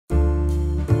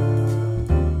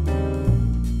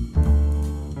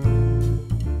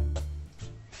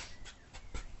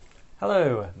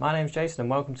Hello, my name's Jason and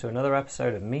welcome to another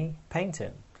episode of me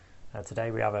painting.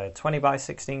 Today we have a 20 by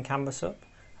 16 canvas up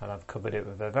and I've covered it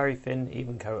with a very thin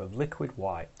even coat of liquid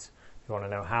white. If you want to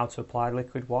know how to apply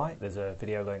liquid white, there's a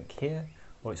video link here,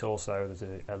 or there's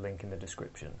a link in the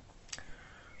description.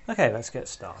 Okay, let's get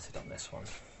started on this one.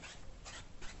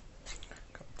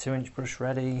 Got a 2-inch brush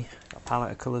ready, got a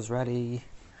palette of colours ready,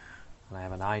 and I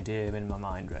have an idea in my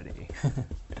mind ready.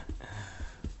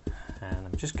 And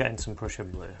I'm just getting some Prussian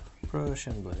Blue.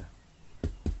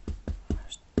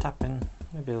 Just tapping,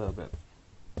 maybe a little bit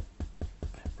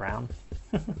brown.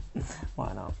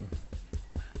 Why not?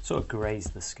 Sort of graze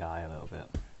the sky a little bit.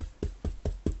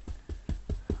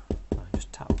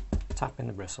 Just tapping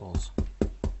the bristles.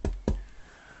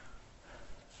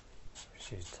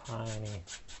 Just use tiny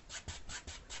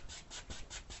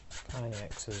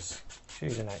X's,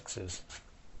 choosing X's.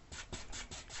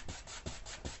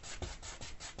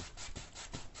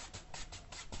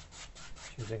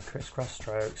 Using crisscross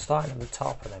strokes, starting at the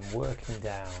top and then working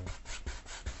down.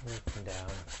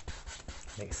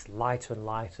 And it's lighter and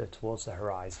lighter towards the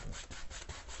horizon.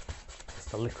 As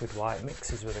the liquid white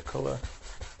mixes with the colour.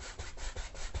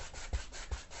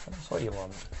 And that's what you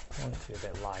want. You want it to be a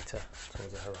bit lighter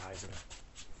towards the horizon.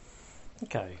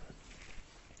 Okay.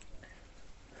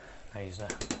 I use a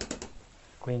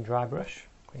clean dry brush.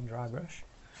 And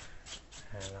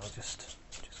I'll just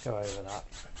go over that.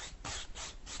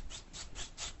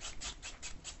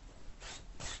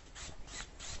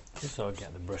 Just sort of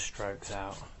get the brush strokes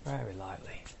out very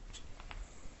lightly.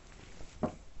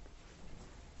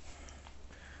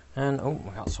 And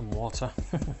we got some water.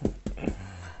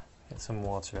 Get some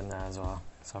water in there as well.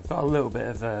 So I've got a little bit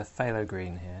of phthalo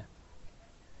green here.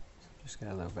 So just get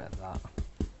a little bit of that.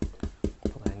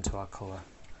 Put that into our colour.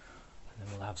 And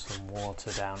then we'll have some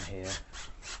water down here.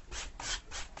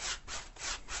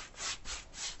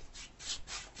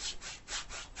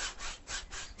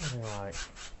 Something like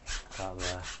that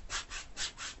there.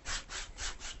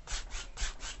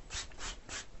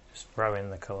 Throw in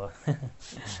the colour.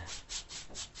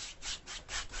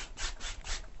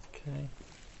 Okay.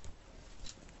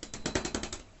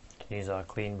 Use our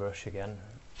clean brush again.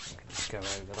 We can just go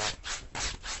over that.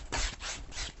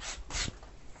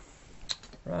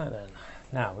 Right then.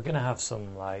 Now we're going to have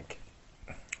some like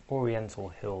Oriental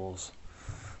hills,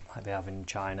 like they have in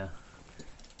China.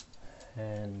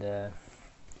 And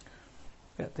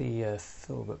get the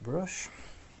filbert brush.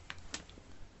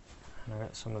 And I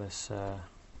got some of this.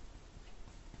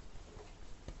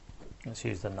 Let's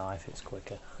use the knife, it's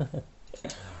quicker.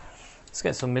 Let's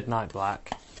get some midnight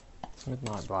black. A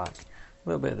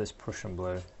little bit of this Prussian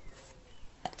blue.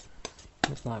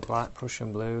 Midnight black,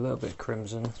 Prussian blue, a little bit of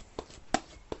crimson.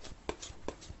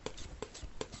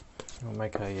 I'll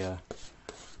make a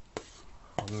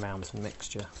mountain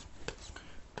mixture.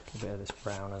 A bit of this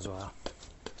brown as well.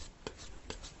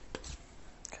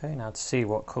 Okay, now to see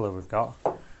what colour we've got,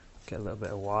 get a little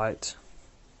bit of white.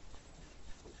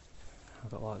 I've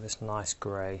got like this nice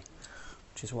grey,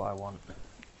 which is what I want.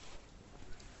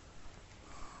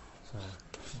 So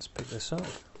let's pick this up.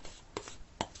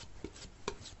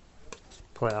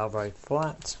 Pull it out very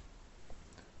flat,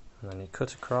 and then you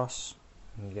cut across,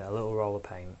 and you get a little roll of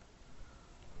paint.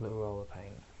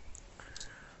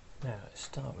 Now let's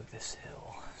start with this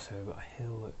hill. So we've got a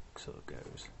hill that sort of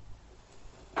goes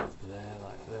there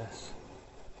like this,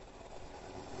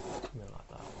 something like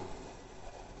that.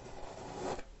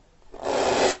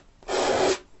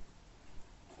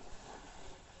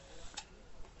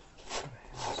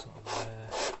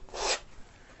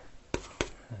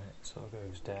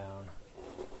 Goes down,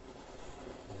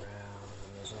 around,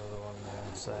 and there's another one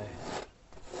there, say.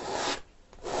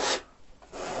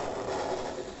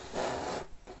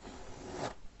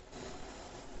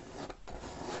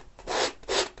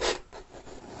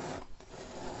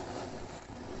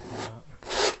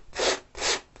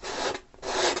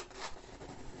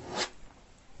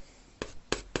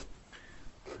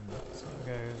 And that sort of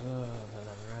goes up and then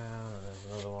around, and there's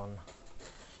another one.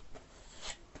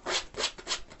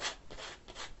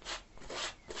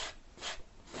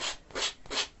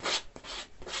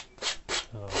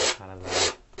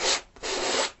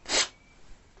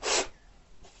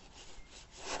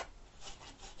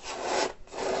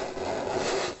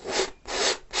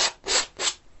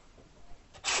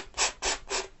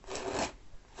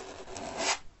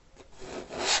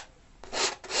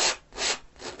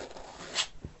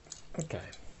 Okay.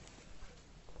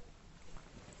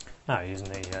 Now using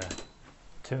the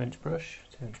 2-inch brush,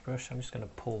 I'm just going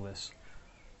to pull this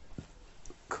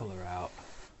colour out.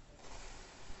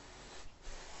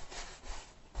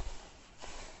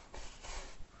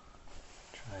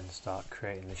 Try and start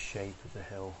creating the shape of the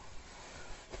hill.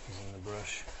 using the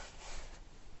brush.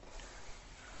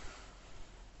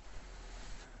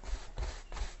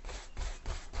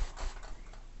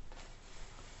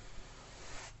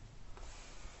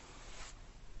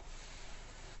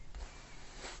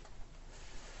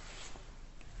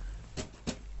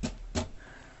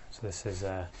 So this is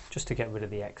just to get rid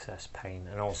of the excess paint,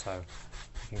 and also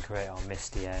we can create our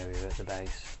misty area at the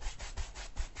base.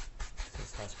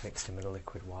 So that's mixed in with the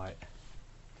liquid white.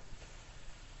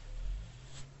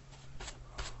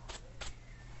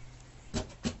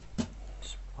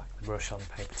 Just whack the brush on the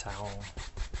paper towel.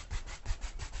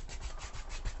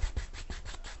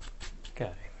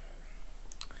 Okay.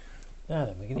 Now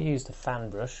then, we're going to use the fan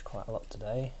brush quite a lot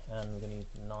today, and we're going to use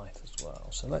the knife as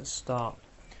well. So let's start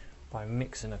by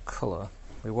mixing a colour.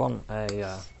 We want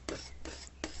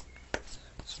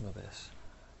some of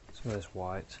this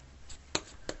white, a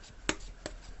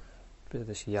bit of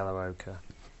this yellow ochre,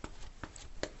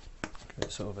 give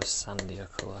it sort of a sandier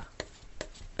colour.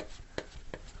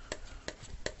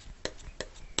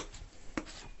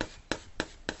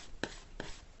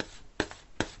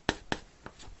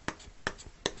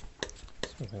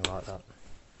 Something like that.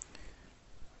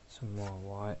 Some more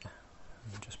white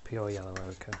and just pure yellow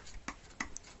ochre.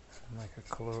 Make a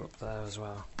colour up there as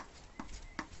well.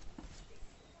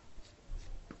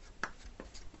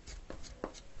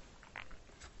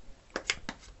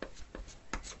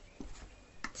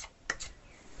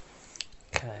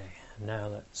 Okay, now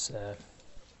let's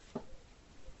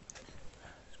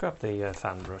grab the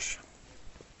fan brush.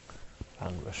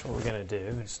 What we're going to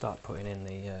do is start putting in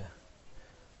the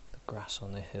grass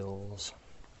on the hills.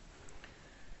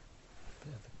 A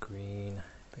bit of the green,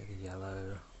 a bit of the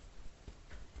yellow.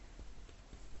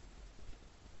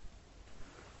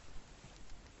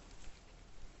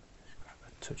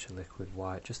 Touch of liquid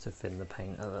white just to thin the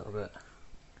paint a little bit.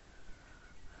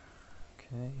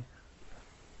 Okay.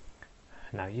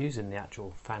 Now, using the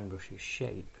actual fan brush's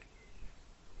shape,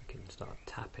 we can start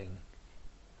tapping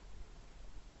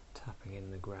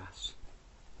in the grass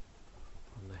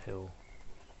on the hill.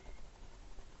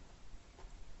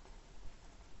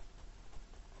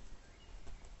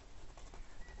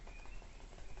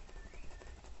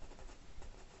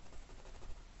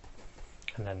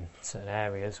 And then certain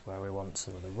areas where we want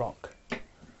some of the rock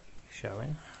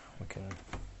showing, we can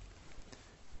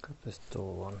grab this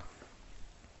dull one,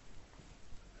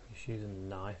 just using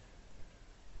the knife,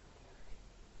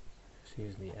 just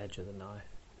using the edge of the knife,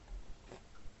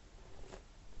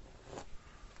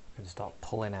 and start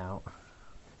pulling out,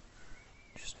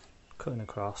 just cutting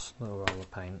across, little roll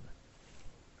of paint,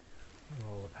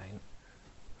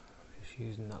 just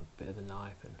using that bit of the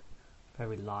knife and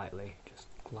very lightly just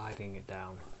gliding it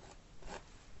down.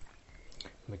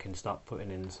 We can start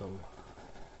putting in some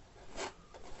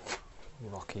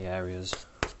rocky areas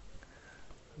that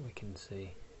we can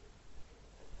see.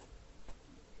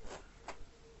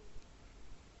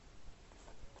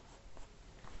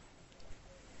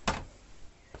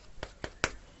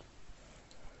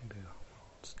 Maybe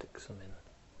we'll stick some in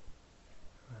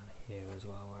around here as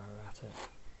well where we're at it.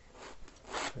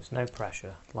 There's no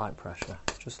pressure, light pressure,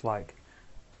 just like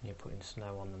when you're putting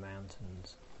snow on the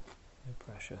mountains. No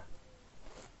pressure.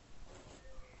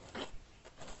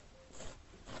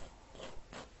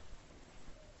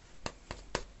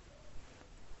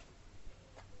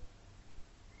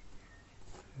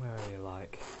 Wherever you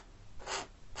like.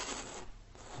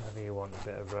 Wherever you want a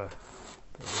bit of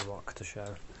rock to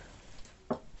show.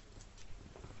 Back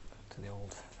to the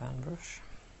old fan brush.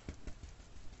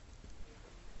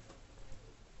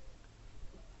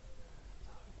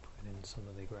 Putting in some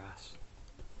of the grass.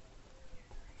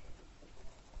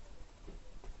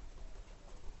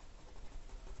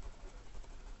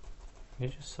 You're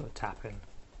just sort of tapping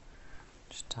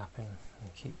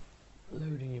and keep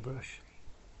loading your brush.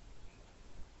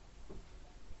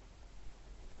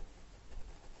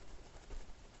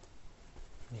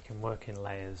 You can work in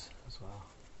layers as well.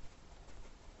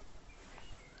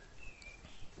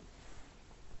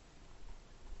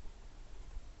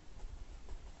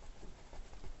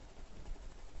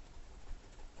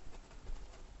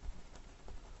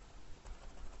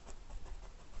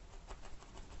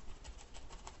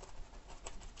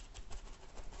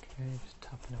 Okay, just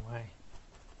tapping away.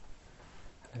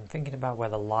 And I'm thinking about where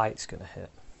the light's going to hit.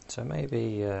 So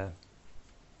maybe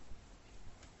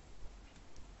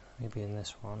in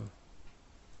this one.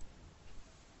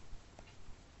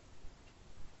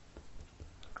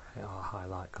 Create our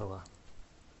highlight colour.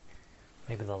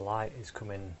 Maybe the light is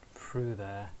coming through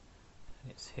there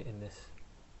and it's hitting this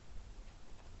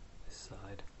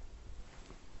side.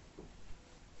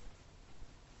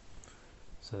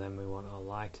 So then we want our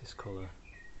lightest colour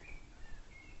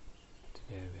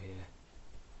be over here.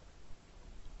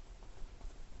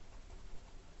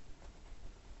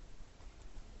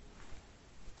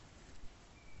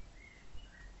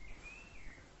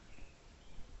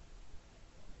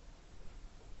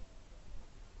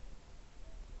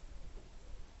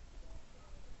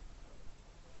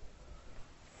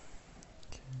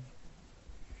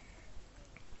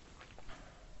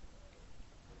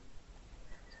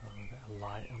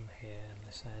 Light on here and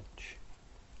this edge.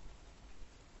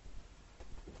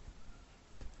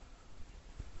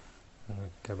 And we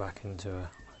go back into a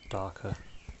darker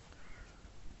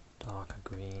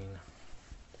green,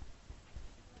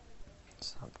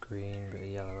 sap green, bit of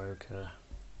yellow ochre.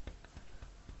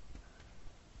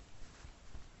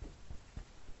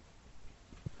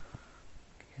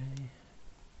 Okay.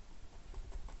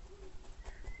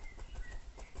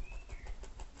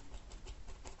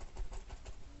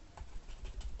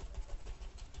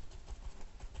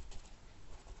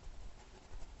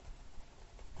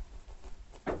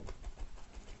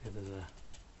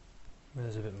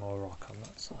 There's a bit more rock on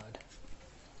that side.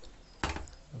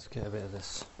 Let's get a bit of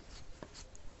this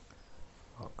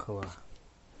rock colour.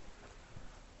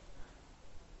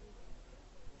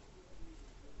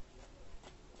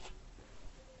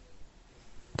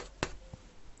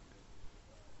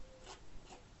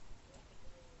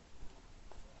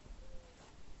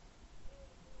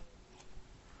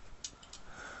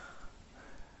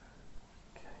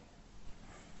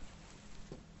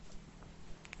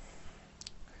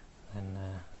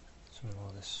 Some more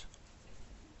of this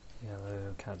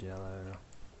yellow, Cad Yellow,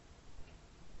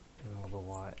 and more of the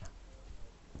white.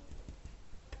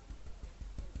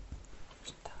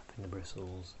 Just tapping the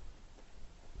bristles.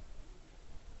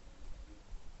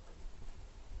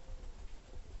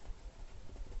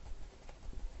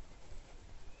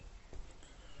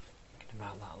 Thinking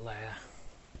about that layer.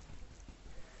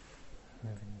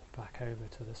 Moving back over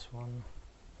to this one.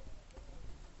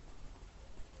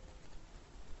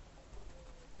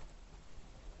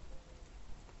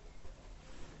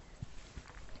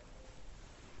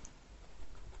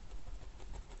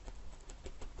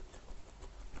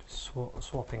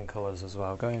 Swapping colours as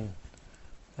well, going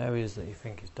areas that you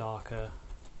think is darker,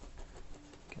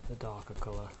 get the darker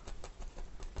colour,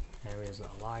 areas that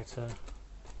are lighter,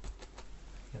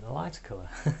 get the lighter colour.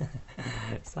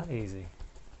 It's that easy.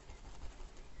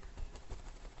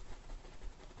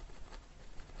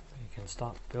 You can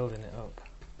start building it up.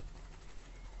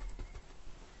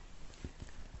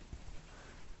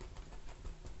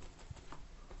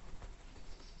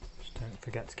 Just don't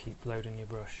forget to keep loading your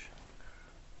brush.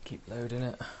 Keep loading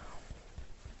it. You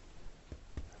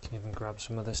can even grab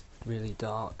some of this really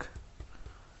dark,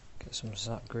 get some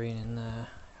sap green in there,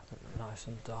 have it nice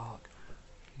and dark.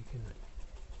 You can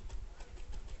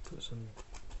put some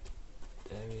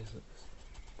areas that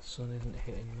the sun isn't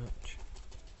hitting much.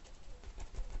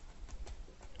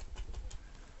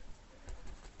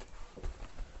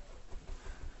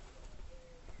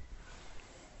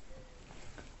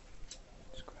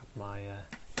 Just grab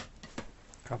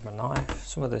my knife,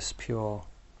 some of this pure,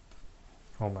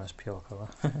 almost pure colour,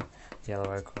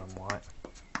 yellow ochre and white.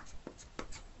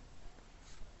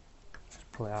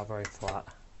 Just pull it out very flat,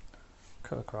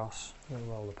 cut across, and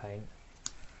roll the paint.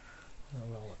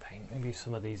 Maybe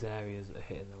some of these areas that are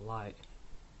hitting the light,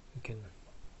 you can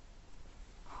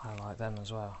highlight them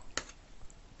as well.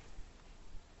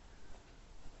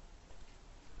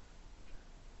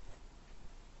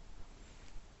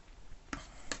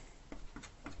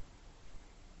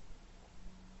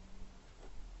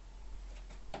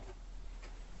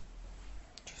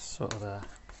 Sort of there,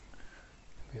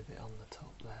 maybe a bit on the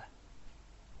top there.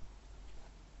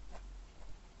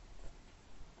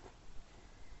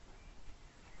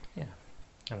 Yeah,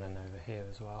 and then over here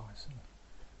as well, it's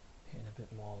hitting a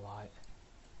bit more light.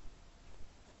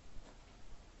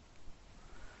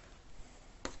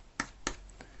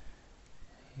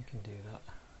 You can do that.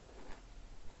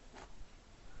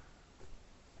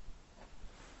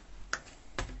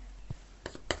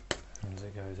 As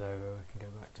it goes over, we can go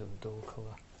back to the dull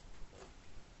colour.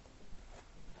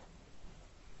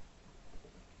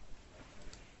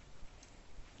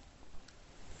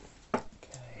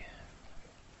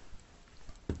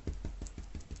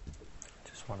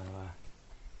 Want to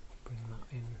bring that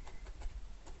in.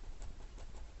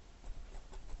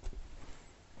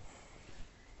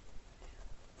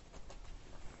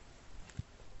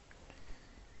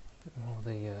 A bit more of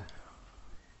the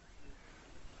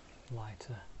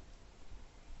lighter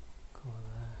colour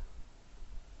there.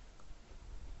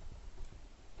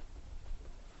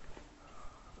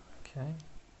 Okay.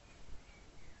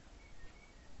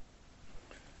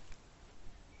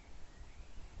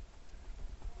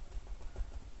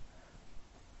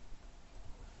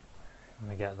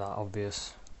 get that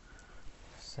obvious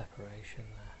separation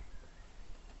there.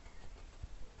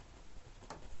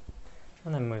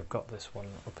 And then we've got this one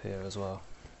up here as well.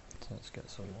 So let's get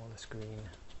some more of this green.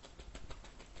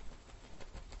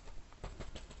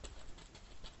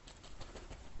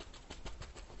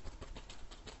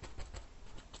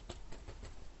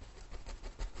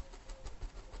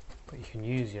 But you can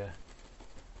use your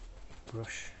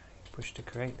brush to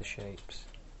create the shapes.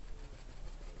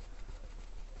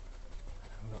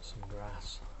 We've got some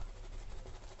grass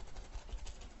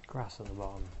at the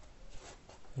bottom.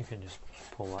 You can just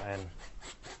pull that in.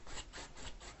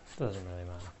 Doesn't really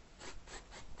matter.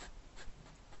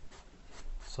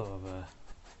 Sort of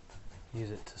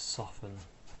use it to soften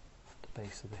the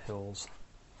base of the hills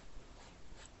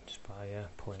just by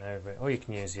pulling over it. Or you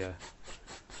can use your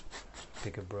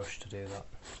bigger brush to do that.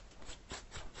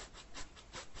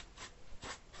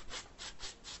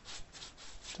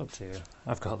 It's up to you.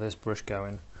 I've got this brush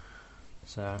going,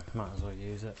 so might as well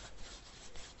use it.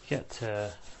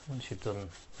 Once you've done a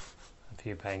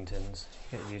few paintings,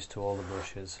 you get used to all the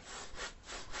brushes,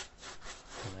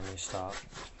 and then you start,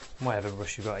 whatever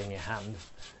brush you've got in your hand,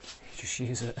 you just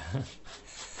use it.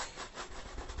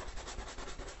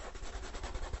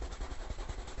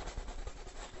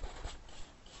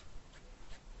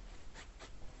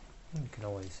 You can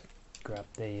always grab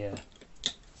the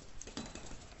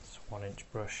 1-inch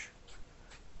brush,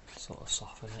 sort of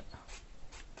soften it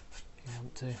if you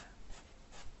want to.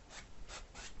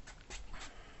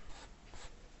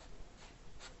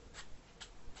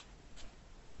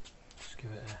 Just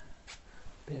give it a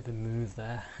bit of a move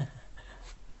there.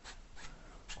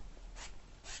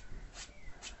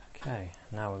 Okay,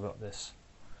 now we've got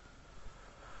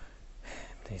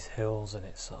these hills, and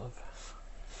it's sort of,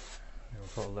 we'll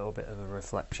put a little bit of a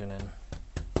reflection in.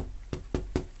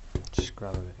 Just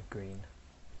grab a bit of green.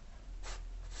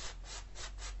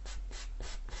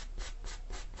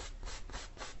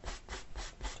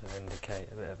 To indicate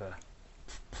a bit of a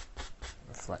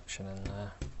reflection in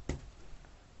there.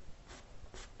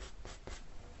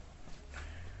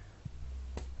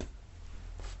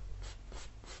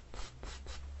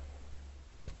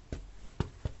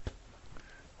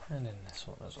 And in this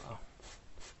one as well.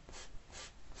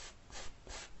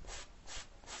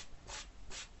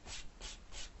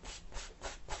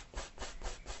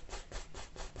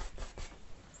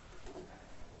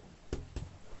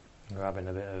 Grabbing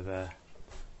a bit of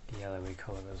yellowy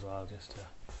colour as well, just to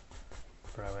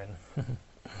throw in.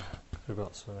 We've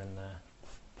got some in there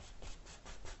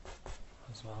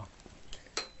as well.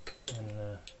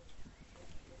 And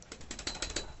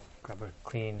grab a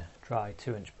clean, dry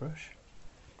 2-inch brush.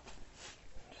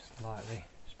 Just lightly,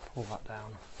 just pull that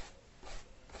down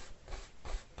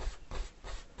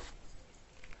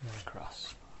and then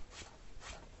across.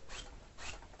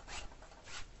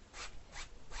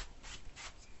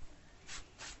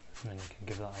 And then you can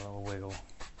give that a little wiggle.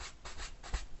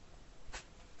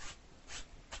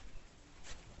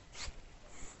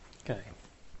 Okay.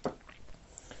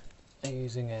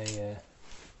 Using a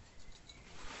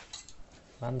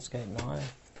landscape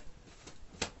knife.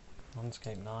 I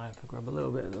grab a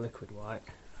little bit of the liquid white.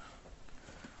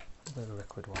 A bit of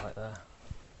liquid white there.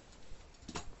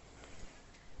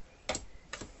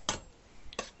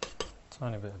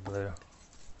 Tiny bit of blue.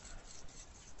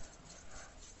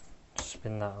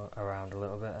 Spin that around a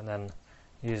little bit, and then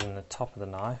using the top of the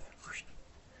knife,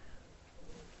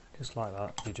 just like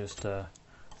that, you just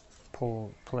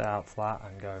pull it out flat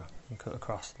and go and cut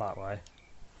across that way,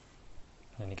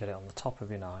 and then you get it on the top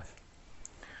of your knife.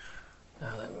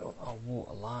 Now then, we want our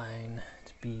water line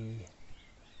to be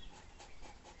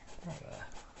right there.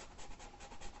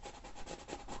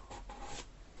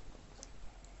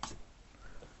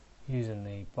 Using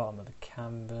the bottom of the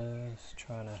canvas,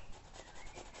 trying to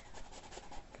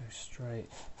go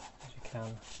straight as you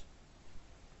can.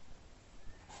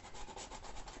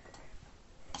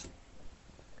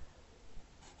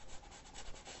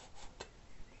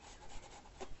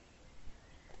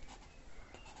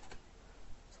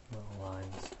 Some little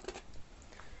lines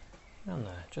down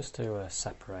there, just to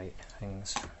separate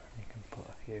things. You can put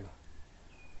a few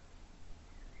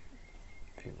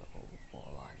little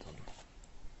water lines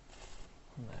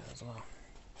on there as well.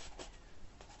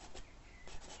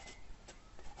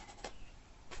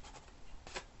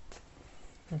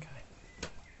 Okay.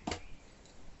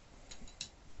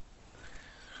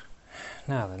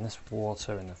 Now then, this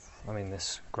water in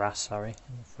this grass, sorry,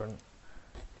 in the front.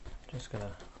 Just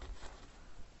gonna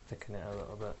thicken it a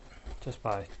little bit, just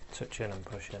by touching and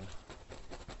pushing,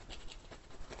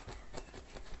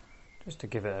 just to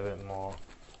give it a bit more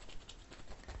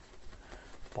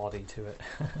body to it.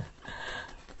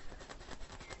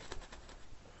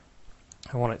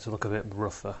 I want it to look a bit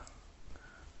rougher.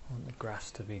 I want the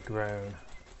grass to be grown.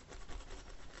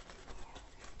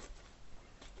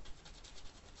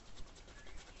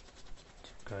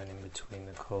 Going in between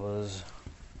the colours.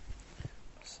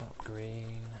 Sap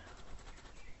Green.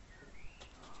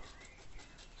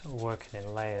 Sort of working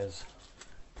in layers.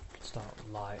 Start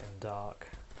light and dark.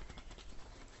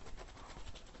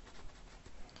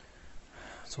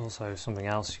 It's also something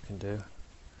else you can do.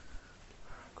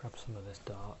 Grab some of this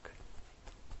dark.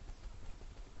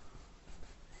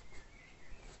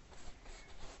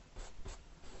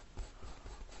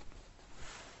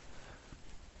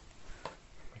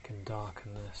 We can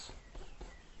darken this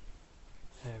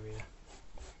area.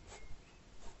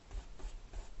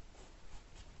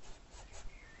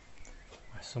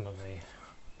 Where some of the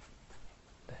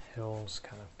hills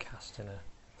kind of cast in a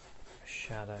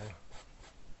shadow.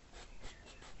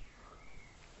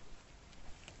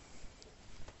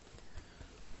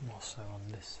 More so on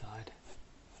this side.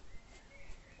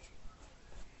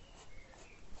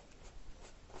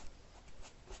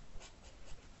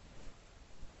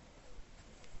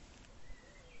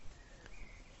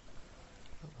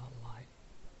 Got that light.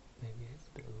 Maybe it's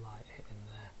a bit of light hitting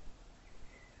there.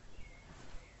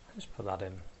 Just put that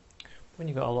in. When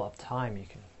you've got a lot of time, you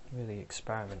can really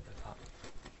experiment with that.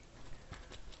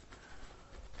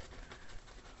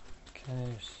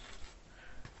 Okay,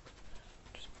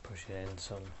 just push it in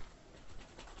some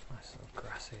nice little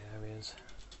grassy areas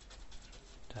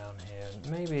down here, and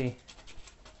maybe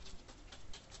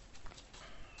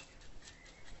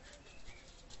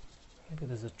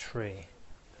there's a tree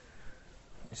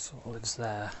that sort of lives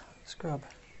there. Let's grab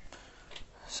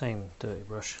same dirty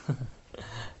brush.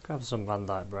 Grab some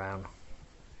VanDyke Brown,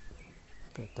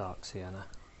 a bit of dark Sienna.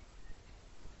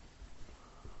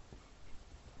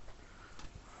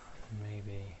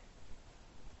 Maybe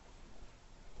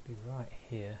be right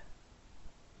here.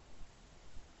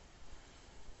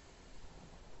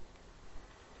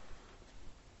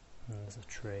 And there's a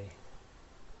tree.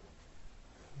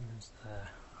 And there's there.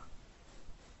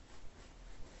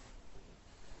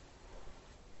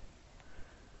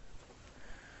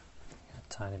 A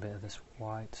tiny bit of this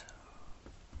white.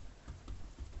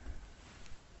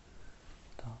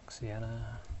 Dark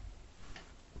Sienna.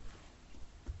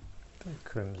 A bit of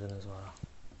crimson as well.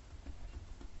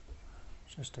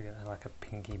 Just to get like a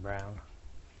pinky brown.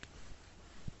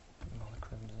 More the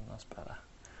crimson, that's better.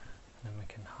 And then we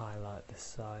can highlight this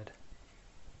side.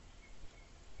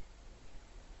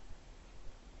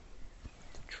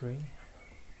 The tree.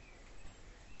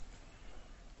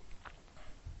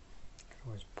 Can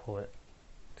always pull it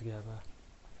together.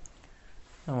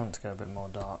 I want to go a bit more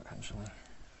dark actually.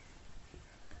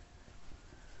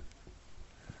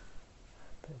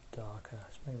 A bit darker.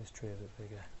 Let's make this tree a bit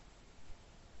bigger.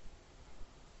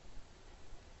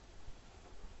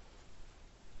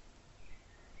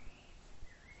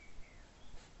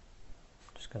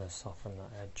 Just going to soften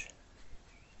that edge.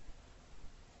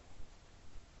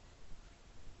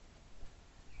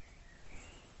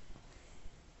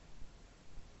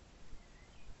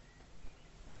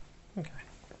 Okay.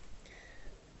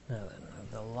 Now then,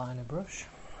 with the liner brush,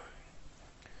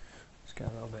 let's get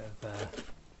a little bit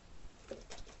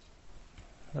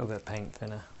of paint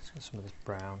thinner. Let's get some of this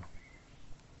brown.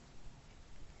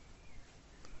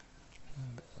 A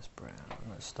bit of this brown.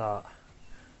 Let's start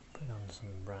putting on some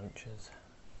branches.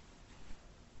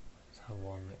 Let's have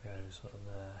one that goes sort of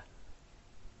there.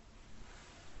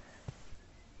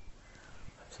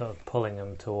 I'm sort of pulling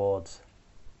them towards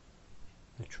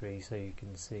the tree so you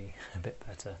can see a bit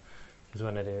better, because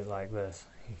when I do it like this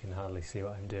you can hardly see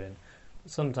what I'm doing,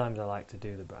 but sometimes I like to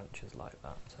do the branches like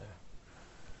that, so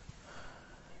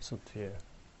it's up to you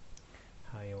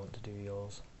how you want to do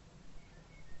yours.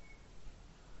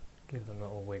 Give them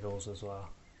little wiggles as well.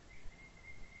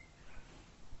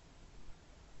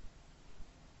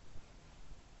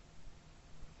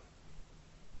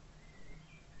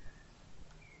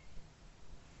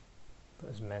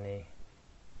 Put as many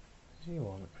as you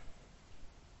want.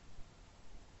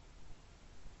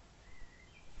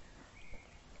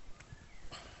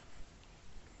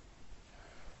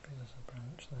 There's a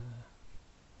branch there.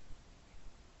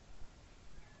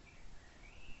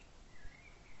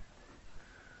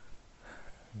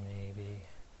 Maybe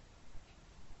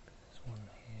there's one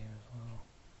here as well.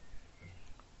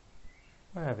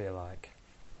 Wherever you like.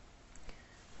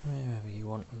 Wherever you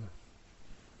want them.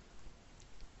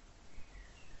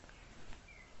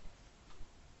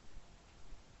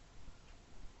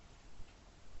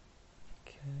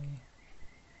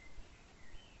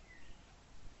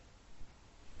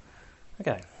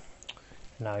 Okay,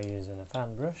 now using a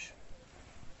fan brush,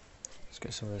 let's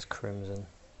get some of this crimson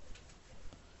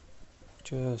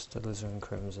just Alizarin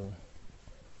Crimson.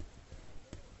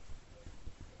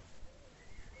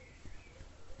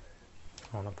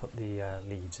 I want to put the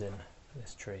leaves in for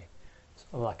this tree.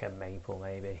 Sort of like a maple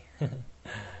maybe. I'm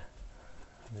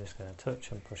just going to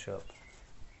touch and push up.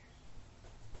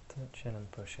 Touching and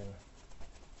pushing.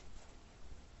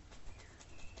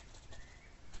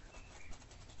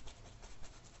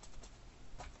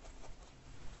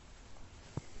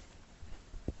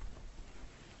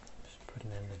 Just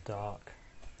putting in the dark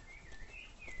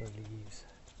for the leaves.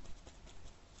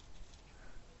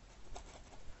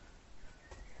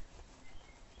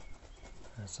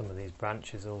 Some of these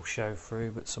branches all show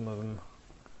through, but some of them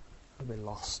will be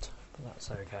lost, but that's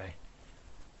okay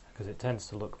because it tends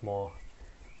to look more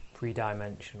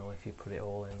three-dimensional if you put it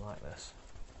all in like this.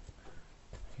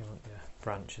 You want your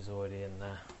branches already in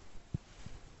there.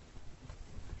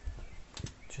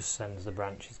 Just sends the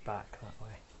branches back that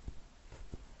way.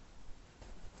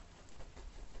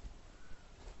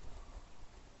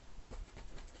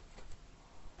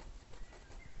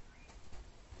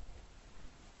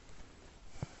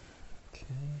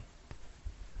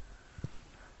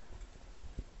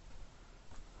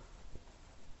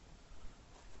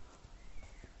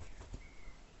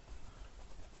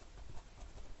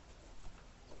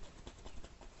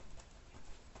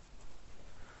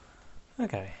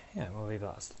 Okay, yeah, we'll leave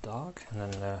that as the dark, and then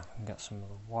we can get some of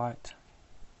the white.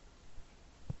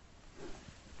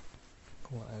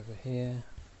 Pull it over here.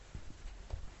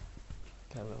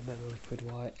 Get a little bit of liquid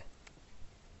white.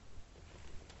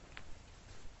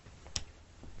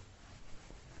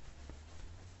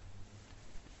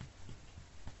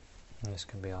 And this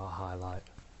can be our highlight.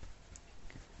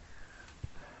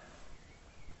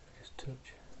 Just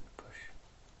touch, push.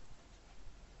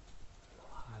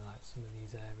 I'll highlight some of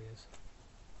these areas.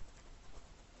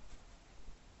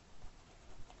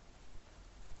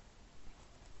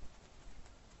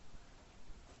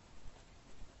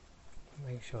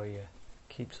 Make sure you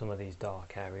keep some of these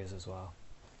dark areas as well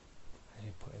as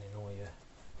you're putting in all your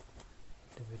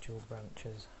individual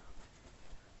branches.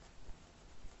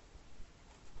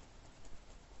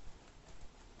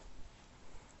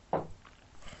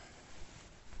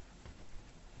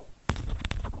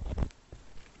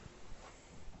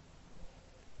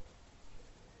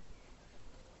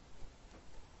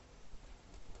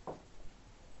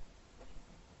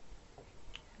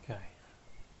 Okay.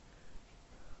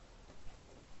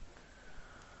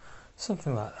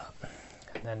 Something like that,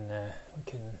 and then we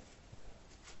can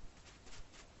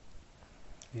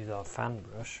use our fan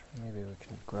brush. Maybe we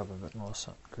can grab a bit more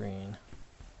Sap Green,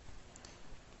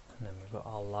 and then we've got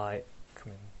our light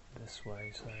coming this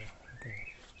way, so we can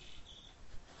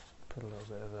put a little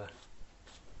bit of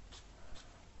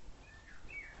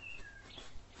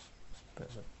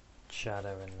a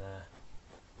shadow in there.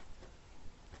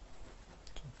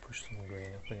 So push some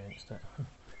green up against it.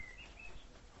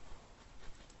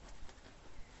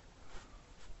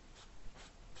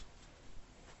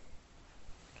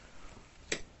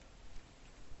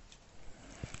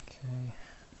 Okay,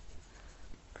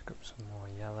 pick up some more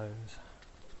yellows.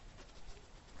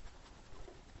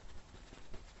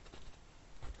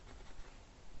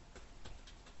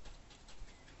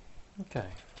 Okay,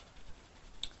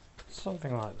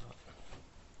 something like that.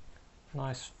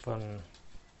 Nice, fun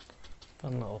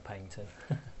little painting.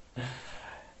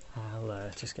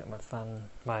 I'll just get my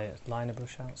liner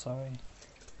brush out. Sorry,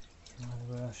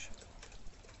 liner brush.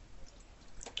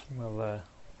 We'll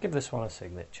give this one a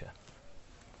signature.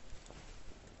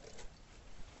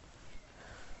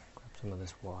 Some of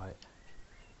this white,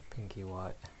 pinky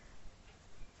white.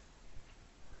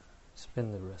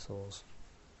 Spin the bristles.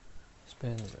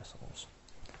 Spin the bristles.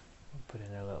 We'll put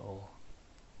in a little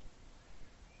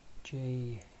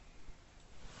G.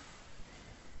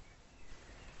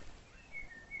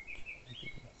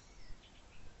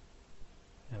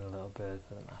 And a little bird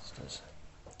for the masters.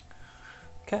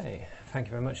 Okay, thank you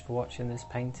very much for watching this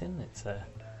painting. It's a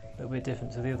little bit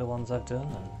different to the other ones I've done,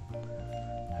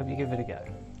 and hope you give it a go.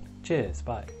 Cheers,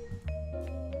 bye.